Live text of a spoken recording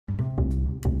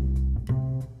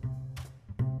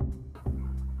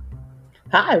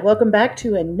Hi, welcome back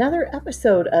to another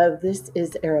episode of This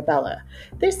is Arabella.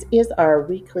 This is our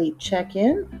weekly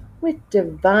check-in with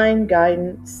divine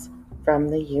guidance from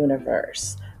the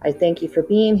universe. I thank you for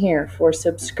being here, for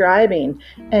subscribing,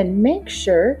 and make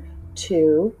sure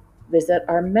to visit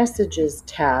our messages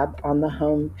tab on the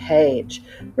home page,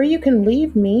 where you can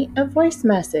leave me a voice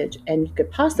message and you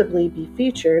could possibly be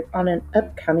featured on an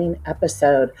upcoming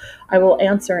episode. I will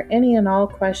answer any and all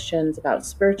questions about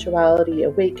spirituality,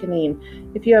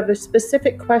 awakening. If you have a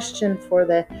specific question for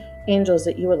the angels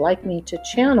that you would like me to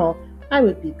channel, I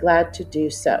would be glad to do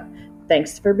so.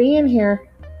 Thanks for being here.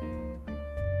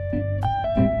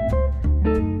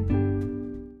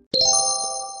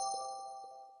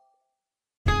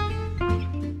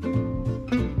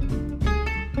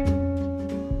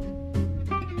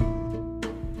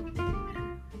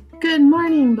 Good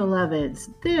morning, beloveds.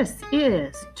 This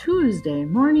is Tuesday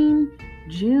morning,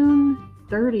 June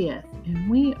 30th, and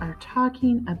we are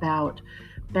talking about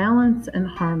balance and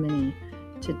harmony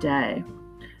today.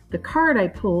 The card I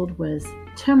pulled was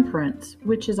Temperance,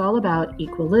 which is all about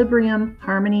equilibrium,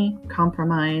 harmony,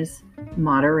 compromise,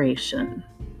 moderation.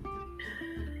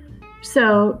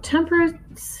 So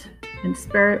Temperance and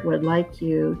Spirit would like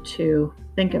you to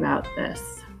think about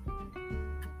this.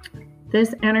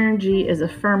 This energy is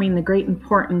affirming the great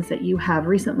importance that you have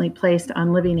recently placed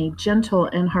on living a gentle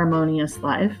and harmonious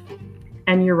life,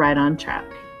 and you're right on track.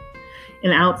 In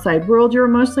the outside world, you're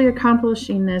mostly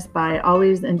accomplishing this by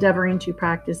always endeavoring to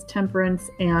practice temperance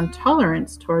and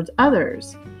tolerance towards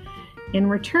others. In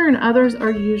return, others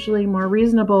are usually more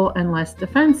reasonable and less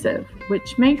defensive,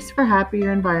 which makes for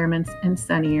happier environments and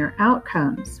sunnier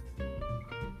outcomes.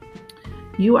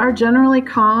 You are generally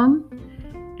calm,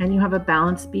 and you have a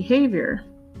balanced behavior.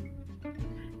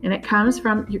 And it comes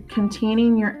from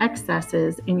containing your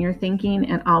excesses in your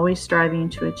thinking and always striving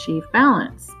to achieve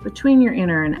balance between your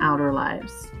inner and outer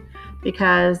lives.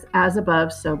 Because as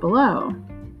above, so below.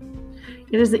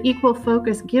 It is the equal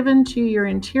focus given to your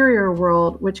interior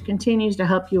world, which continues to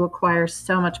help you acquire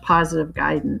so much positive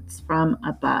guidance from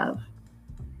above.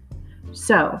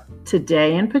 So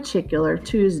today in particular,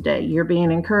 Tuesday, you're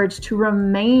being encouraged to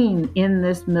remain in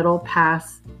this middle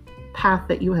path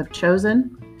that you have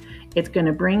chosen. It's going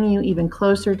to bring you even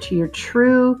closer to your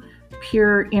true,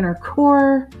 pure inner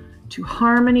core, to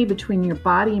harmony between your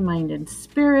body, mind, and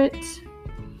spirit.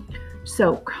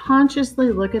 So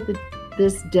consciously look at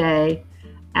this day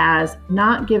as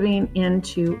not giving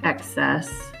into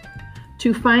excess,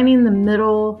 to finding the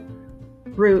middle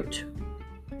route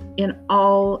in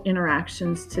all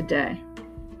interactions today,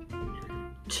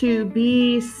 to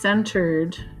be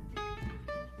centered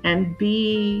and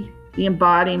be the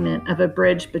embodiment of a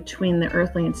bridge between the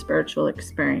earthly and spiritual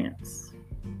experience.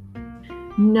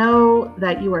 Know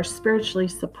that you are spiritually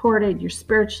supported, you're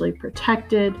spiritually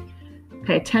protected.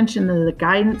 Pay attention to the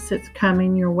guidance that's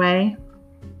coming your way.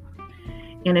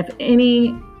 And if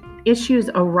any issues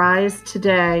arise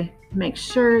today, make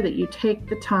sure that you take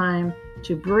the time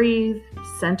to breathe,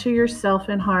 center yourself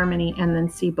in harmony, and then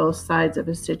see both sides of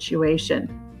a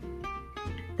situation.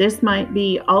 This might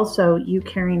be also you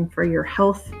caring for your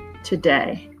health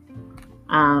today,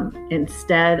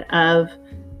 instead of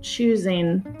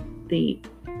choosing the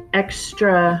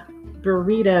extra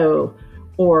burrito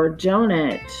or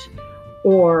donut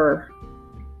or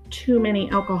too many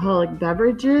alcoholic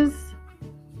beverages.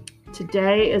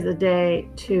 Today is a day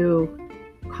to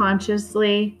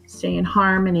consciously stay in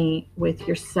harmony with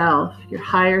yourself, your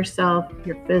higher self,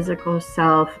 your physical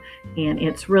self, and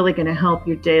it's really going to help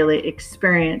your daily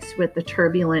experience with the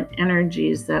turbulent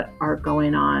energies that are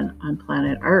going on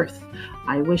planet Earth.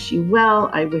 I wish you well.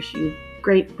 I wish you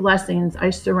great blessings. I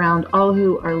surround all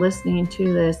who are listening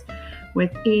to this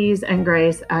with ease and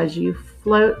grace as you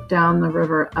float down the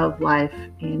river of life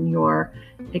in your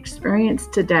experience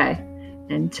today.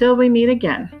 Until we meet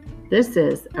again, this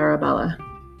is Arabella.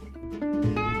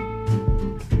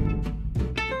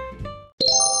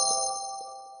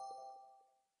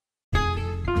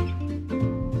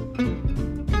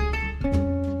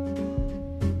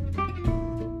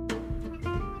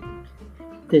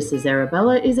 This is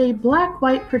Arabella is a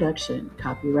Black-White production,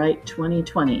 copyright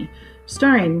 2020,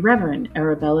 starring Reverend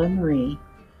Arabella Marie.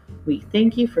 We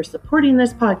thank you for supporting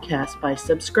this podcast by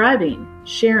subscribing,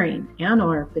 sharing,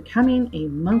 and/or becoming a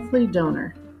monthly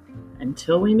donor.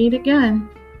 Until we meet again.